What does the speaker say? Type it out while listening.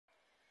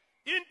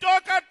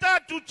Into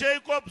kathathu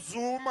Jacob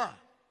Zuma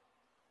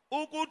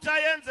ukuthi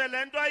ayenze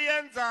lento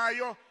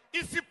ayenzayo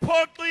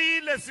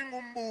isiphoxile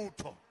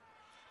singumbutho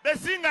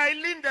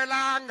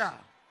besingayilindelanga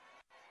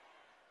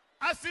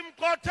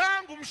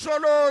asimqothanga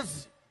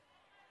umsholozi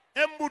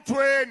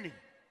embuthweni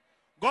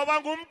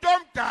ngoba ngumuntu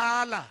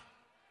omdala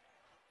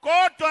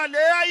kodwa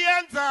le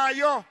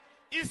ayenzayo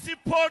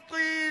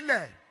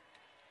isiphoxile.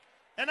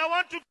 And I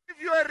want to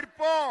give you a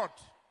report.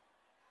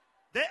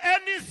 The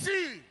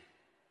NEC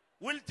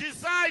will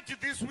decide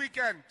this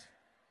weekend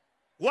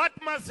what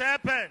must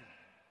happen.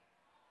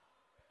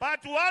 But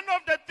one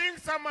of the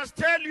things I must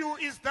tell you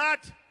is that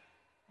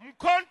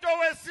Mkhonto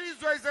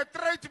Wesizwe is a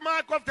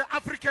trademark of the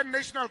African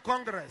National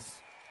Congress.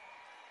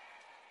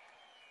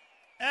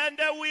 And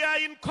we are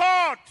in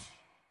court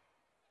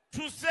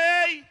to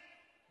say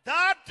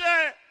that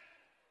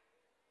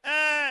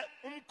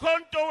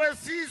Mkhonto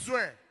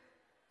Wesizwe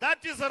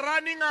that is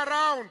running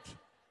around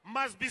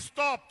must be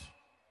stopped.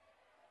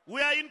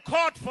 We are in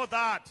court for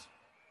that.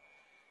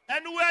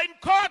 And we are in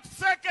court,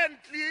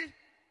 secondly,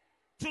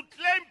 to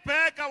claim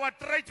back our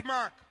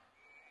trademark.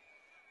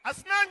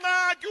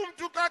 Asinangaki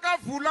umntu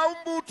kakavula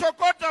umbutho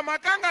kodwa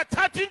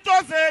makangathathi into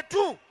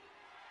zethu.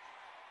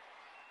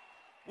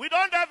 We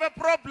don't have a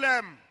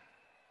problem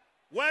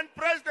when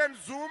President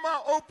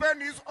Zuma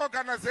opened his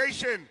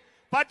organization,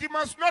 but he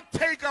must not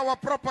take our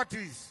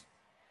properties.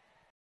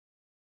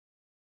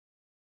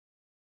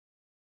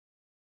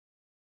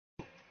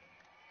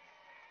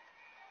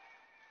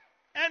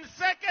 And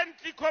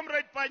secondly,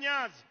 Comrade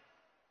Panyazi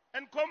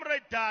and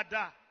Comrade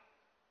Dada,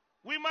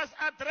 we must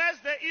address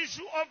the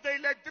issue of the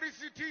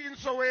electricity in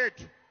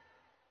Soweto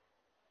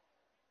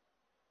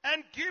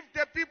and give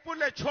the people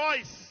a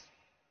choice.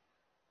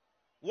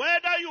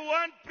 Whether you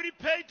want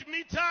prepaid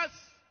meters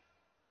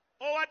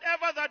or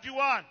whatever that you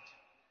want,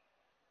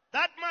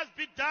 that must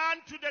be done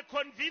to the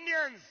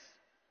convenience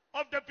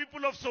of the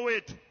people of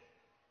Soweto.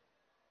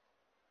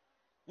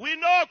 We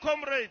know,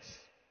 comrades,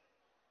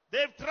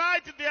 they've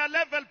tried their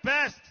level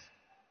best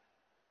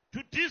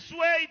to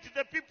dissuade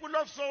the people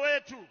of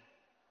Soweto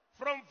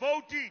from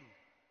voting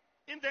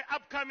in the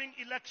upcoming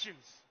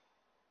elections.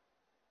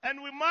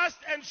 And we must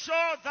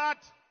ensure that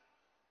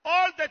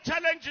all the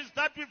challenges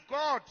that we've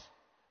got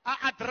are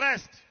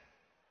addressed.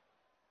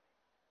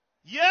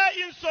 Here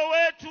in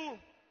Soweto,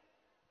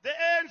 the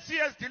ANC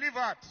has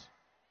delivered.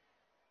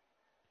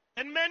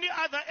 And many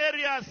other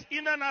areas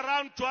in and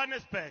around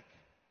Johannesburg.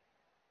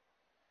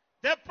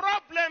 The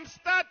problem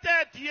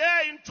started here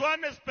in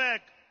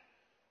Johannesburg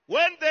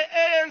when the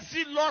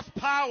ANC lost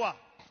power.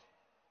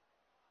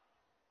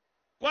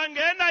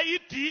 Kwangena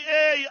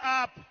i-DA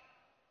up.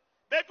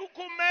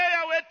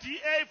 Bekukumeya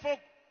we-DA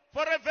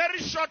for a very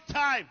short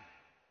time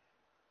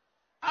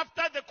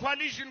after the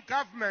coalition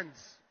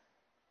governments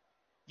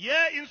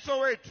here in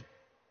Soweto,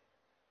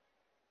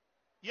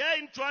 here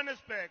in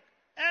Johannesburg.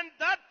 And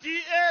that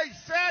DA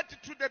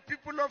said to the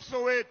people of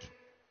Soweto,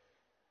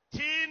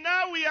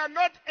 Tina, we are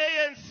not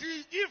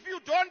ANC. If you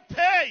don't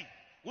pay,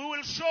 we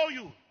will show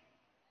you.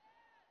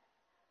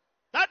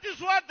 That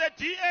is what the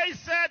DA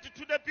said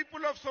to the people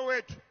of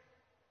Soweto.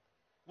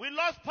 We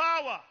lost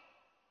power.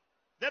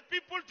 The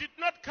people did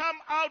not come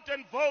out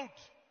and vote.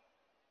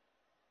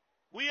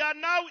 We are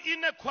now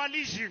in a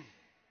coalition.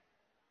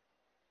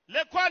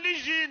 The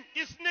coalition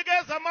is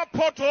niggas ama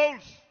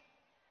potholes.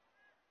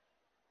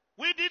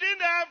 We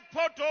didn't have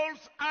potholes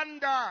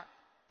under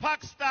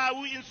Pakistan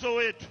in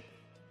Soweto.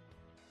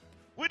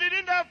 We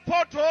didn't have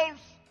potholes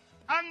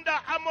under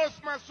Amos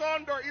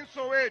Masondo in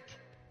Soweto.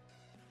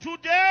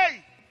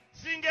 Today,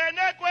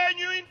 singene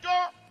kwenyu into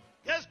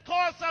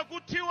yesixhosa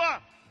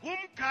kuthiwa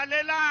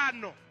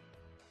ngumgalelano.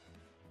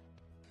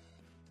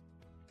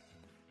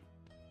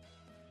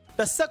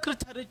 The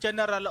Secretary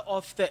General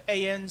of the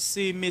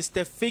ANC,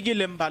 Mr.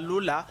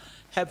 Fikile,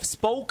 have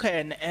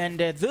spoken, and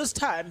this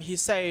time he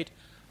said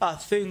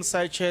things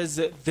such as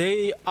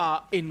they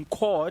are in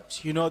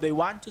court, you know, they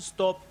want to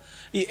stop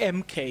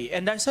EMK.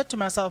 And I said to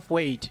myself,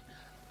 wait,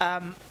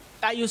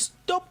 are you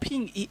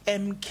stopping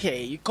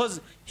EMK? Because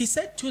he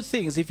said two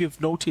things, if you've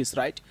noticed,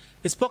 right?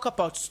 He spoke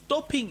about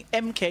stopping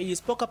MK, he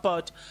spoke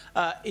about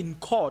in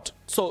court.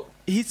 So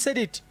he said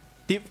it,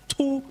 the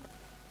two,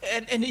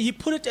 and he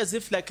put it as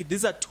if like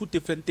these are two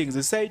different things.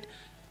 He said,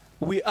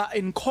 we are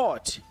in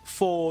court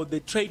for the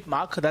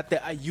trademark that they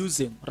are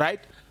using, right?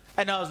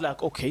 And I was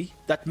like, okay,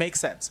 that makes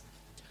sense.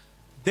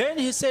 Then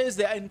he says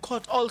they are in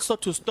court also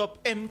to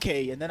stop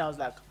MK. And then I was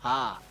like,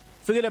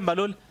 Fikile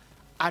Mbalula,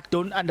 I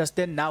don't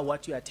understand now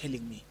what you are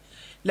telling me.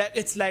 Like,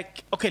 it's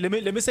like, okay, let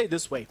me say it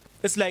this way.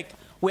 It's like,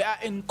 we are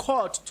in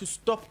court to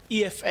stop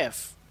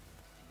EFF.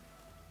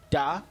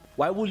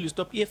 Why will you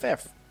stop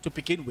EFF to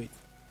begin with?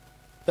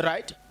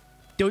 Right?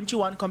 Don't you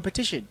want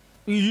competition?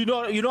 You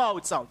know how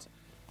it sounds.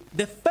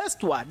 The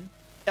first one,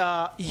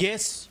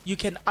 yes, you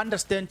can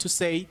understand to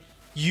say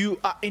you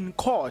are in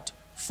court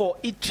for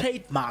a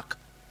trademark.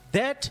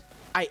 That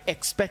I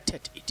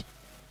expected it.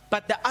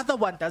 But the other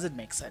one doesn't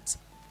make sense.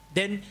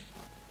 Then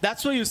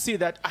that's where you see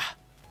that,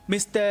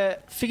 Mr.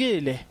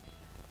 Fikile,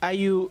 are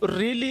you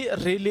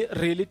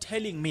really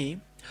telling me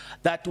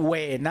that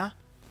when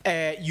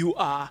you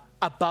are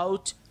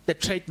about the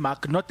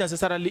trademark, not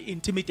necessarily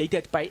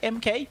intimidated by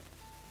MK.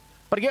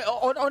 But again,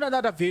 on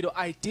another video,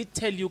 I did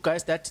tell you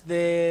guys that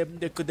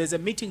there's a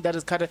meeting that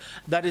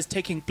is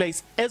taking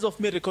place as of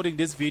me recording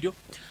this video.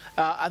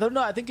 I don't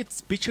know. I think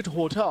it's Beachwood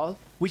Hotel,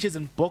 which is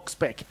in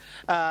Boksburg.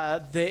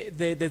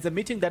 There's a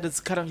meeting that is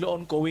currently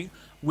ongoing,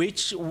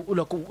 which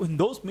look in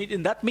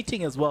that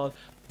meeting as well,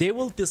 they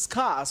will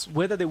discuss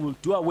whether they will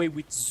do away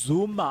with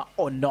Zuma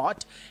or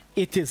not.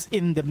 It is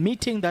in the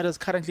meeting that is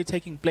currently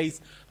taking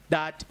place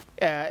that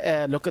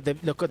that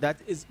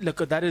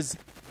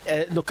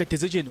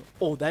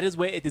is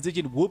where a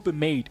decision will be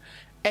made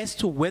as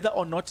to whether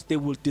or not they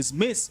will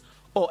dismiss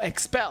or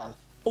expel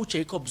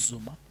Jacob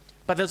Zuma.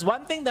 But there's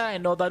one thing that I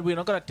know that we're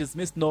not going to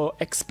dismiss nor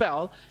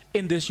expel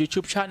in this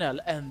YouTube channel,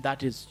 and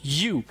that is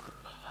you.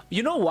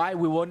 You know why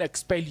we won't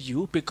expel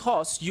you?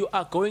 Because you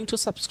are going to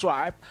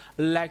subscribe,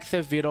 like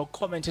the video,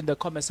 comment in the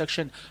comment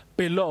section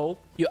below.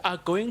 You are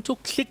going to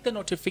click the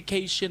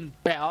notification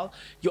bell.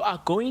 You are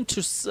going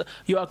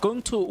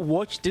to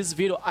watch this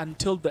video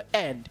until the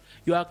end.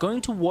 You are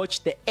going to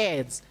watch the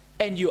ads,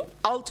 and you're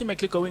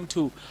ultimately going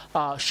to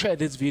share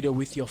this video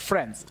with your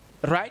friends,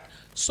 right?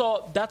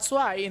 So that's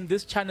why in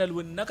this channel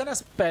we're not gonna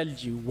spell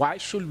you. Why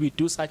should we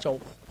do such a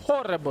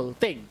horrible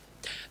thing?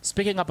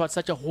 Speaking about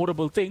such a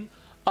horrible thing,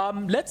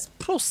 let's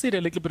proceed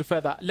a little bit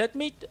further. Let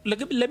me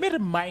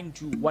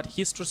remind you what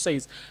history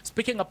says.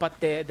 Speaking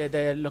about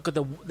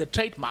the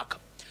trademark,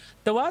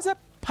 there was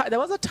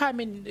a time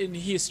in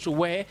history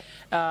where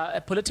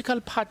a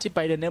political party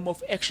by the name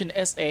of Action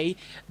SA,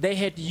 they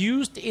had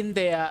used in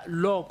their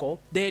logo,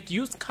 they had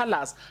used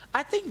colors.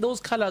 I think those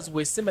colors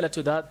were similar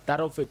to that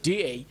of a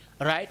DA,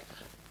 right?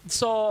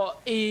 So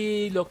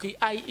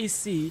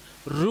IEC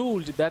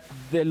ruled that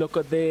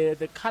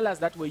the colors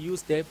that were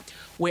used there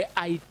were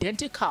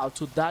identical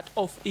to that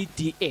of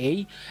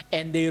EDA,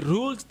 and they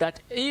ruled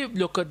that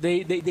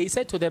they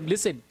said to them,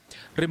 listen,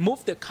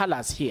 remove the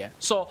colors here.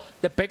 So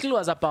the battle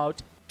was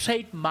about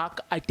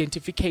trademark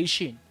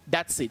identification.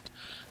 That's it.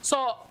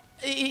 So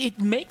it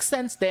makes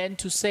sense then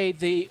to say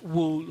they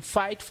will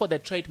fight for the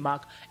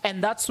trademark,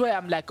 and that's where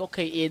I'm like,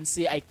 okay,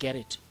 ANC, I get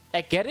it. I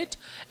get it,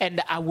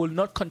 and I will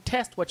not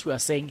contest what you are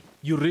saying.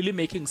 You're really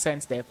making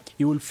sense there.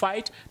 You will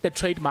fight the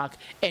trademark,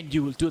 and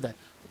you will do that.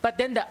 But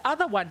then the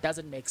other one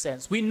doesn't make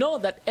sense. We know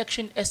that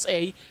Action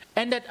SA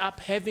ended up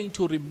having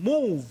to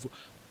remove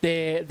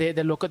their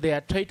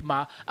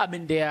trademark. I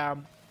mean their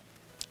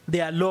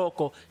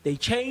logo. They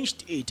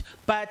changed it.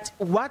 But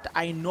what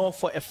I know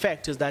for a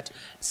fact is that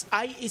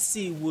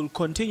IEC will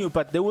continue,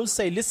 but they will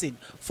say, listen,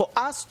 for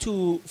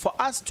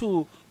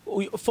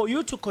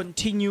you to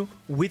continue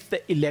with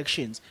the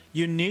elections,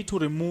 you need to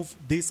remove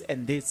this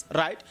and this,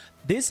 right?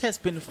 This has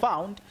been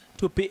found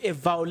to be a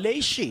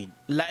violation.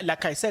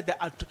 Like I said,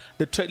 what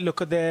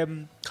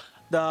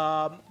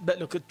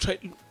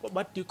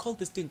do you call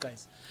this thing,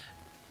 guys?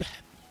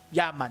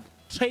 Yeah, man,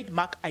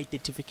 trademark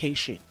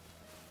identification.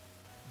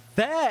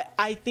 There,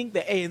 I think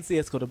the ANC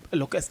has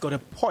got a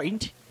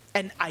point,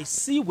 and I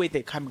see where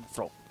they're coming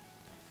from.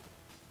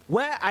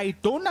 Where I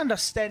don't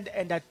understand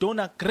and I don't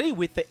agree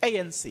with the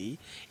ANC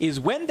is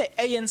when the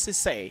ANC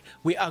say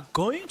we are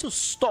going to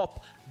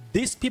stop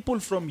these people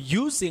from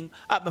using,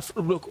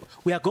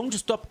 we are going to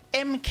stop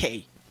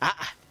MK.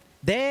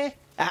 Mr.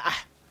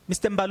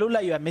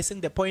 Mbalula, you are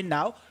missing the point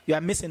now. You are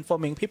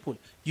misinforming people.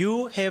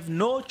 You have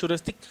no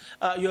jurisdiction,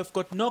 you have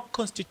got no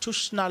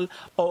constitutional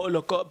or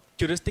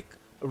jurisdiction,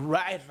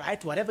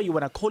 right, whatever you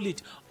want to call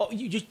it, or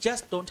you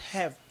just don't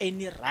have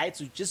any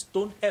rights. You just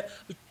don't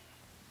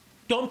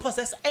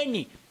possess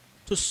any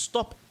to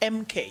stop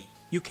MK.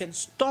 You can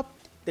stop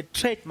the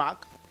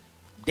trademark.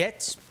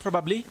 That's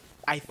probably,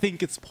 I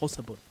think it's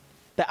possible.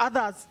 The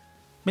others,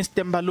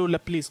 Mr. Mbalula,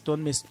 please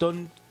don't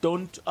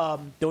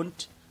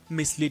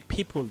mislead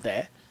people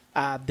there.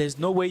 There's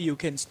no way you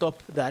can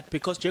stop that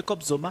because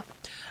Jacob Zuma,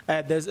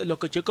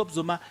 Jacob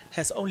Zuma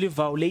has only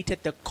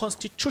violated the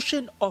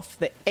constitution of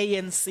the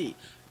ANC,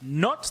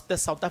 not the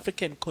South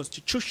African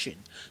constitution.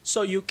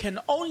 So you can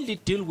only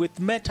deal with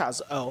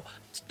matters or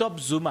stop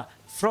Zuma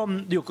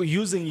from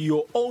using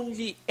your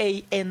only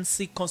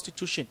ANC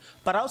constitution.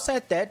 But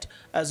outside that,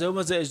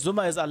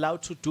 Zuma is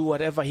allowed to do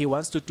whatever he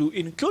wants to do,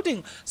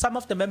 including some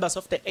of the members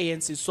of the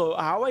ANC. So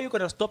how are you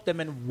going to stop them,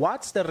 and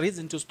what's the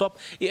reason to stop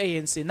the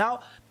ANC?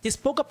 Now, he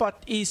spoke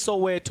about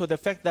Soweto, the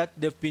fact that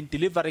they've been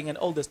delivering and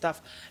all the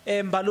stuff.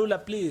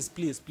 Mbalula, please.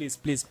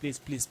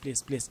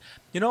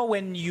 You know,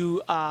 when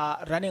you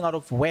are running out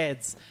of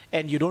words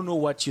and you don't know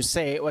what to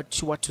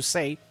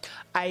say,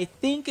 I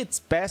think it's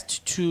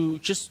best to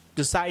just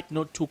decide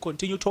not to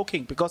continue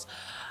talking because,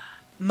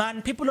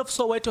 man, people of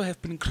Soweto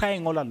have been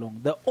crying all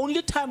along. The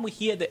only time we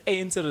hear the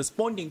ANC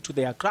responding to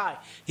their cry,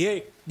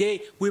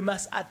 we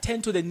must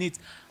attend to the needs.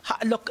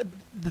 Look,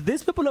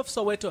 these people of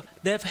Soweto,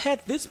 they've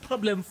had this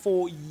problem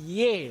for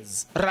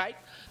years, right?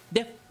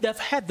 They've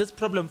had this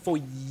problem for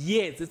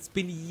years. It's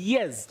been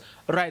years,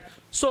 Right.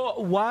 So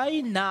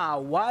why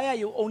now? Why are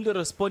you only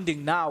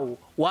responding now?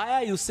 Why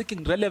are you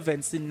seeking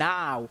relevancy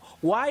now?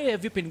 Why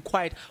have you been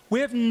quiet?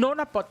 We have known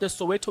about the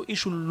Soweto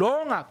issue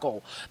long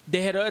ago.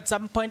 They had at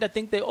some point, I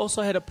think they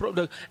also had a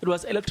problem. It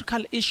was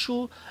electrical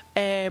issue.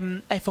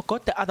 I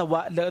forgot the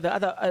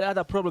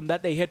other problem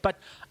that they had. But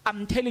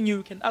I'm telling you,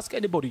 you can ask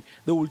anybody.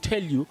 They will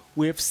tell you.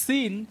 We have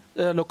seen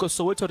local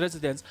Soweto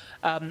residents,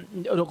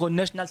 local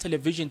national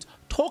televisions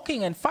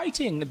talking and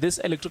fighting these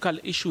electrical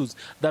issues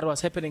that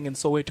was happening in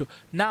Soweto.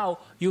 Now,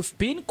 you've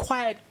been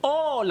quiet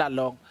all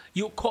along.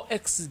 You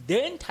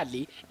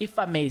coincidentally, if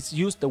I may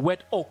use the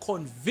word, or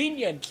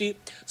conveniently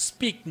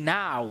speak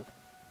now.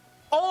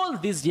 All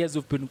these years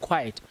you've been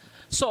quiet.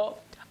 So,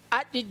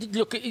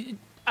 look,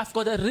 I've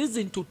got a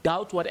reason to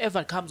doubt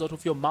whatever comes out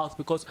of your mouth,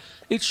 because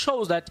it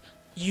shows that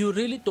you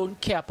really don't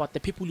care about the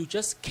people. You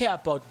just care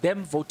about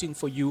them voting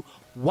for you.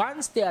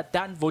 Once they are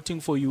done voting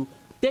for you,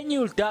 then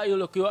you'll die.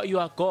 You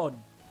are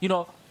gone. You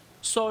know.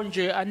 So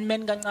nje, and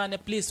men kancane,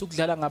 please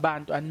ukudlala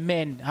ngabantu, and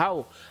men,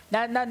 how?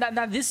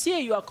 Now this year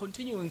you are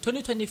continuing,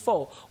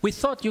 2024. We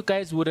thought you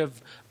guys would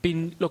have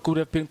been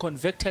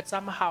convicted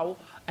somehow,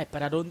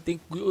 but I don't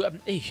think.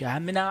 I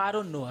mean, I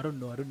don't know.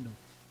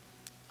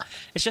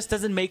 It just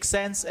doesn't make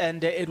sense,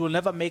 and it will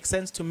never make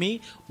sense to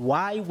me.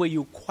 Why were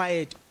you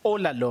quiet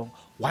all along?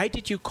 Why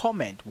did you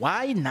comment?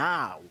 Why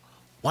now?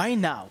 Why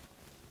now?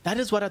 That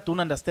is what I don't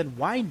understand.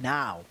 Why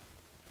now?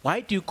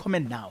 Why do you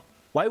comment now?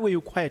 Why were you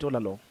quiet all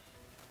along?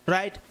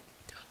 Right?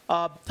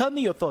 Tell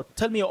me your thoughts.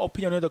 Tell me your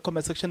opinion in the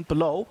comment section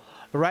below.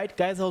 Right,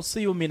 guys? I'll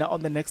see you, Mina,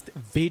 on the next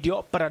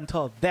video. But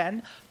until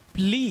then,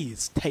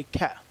 please take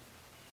care.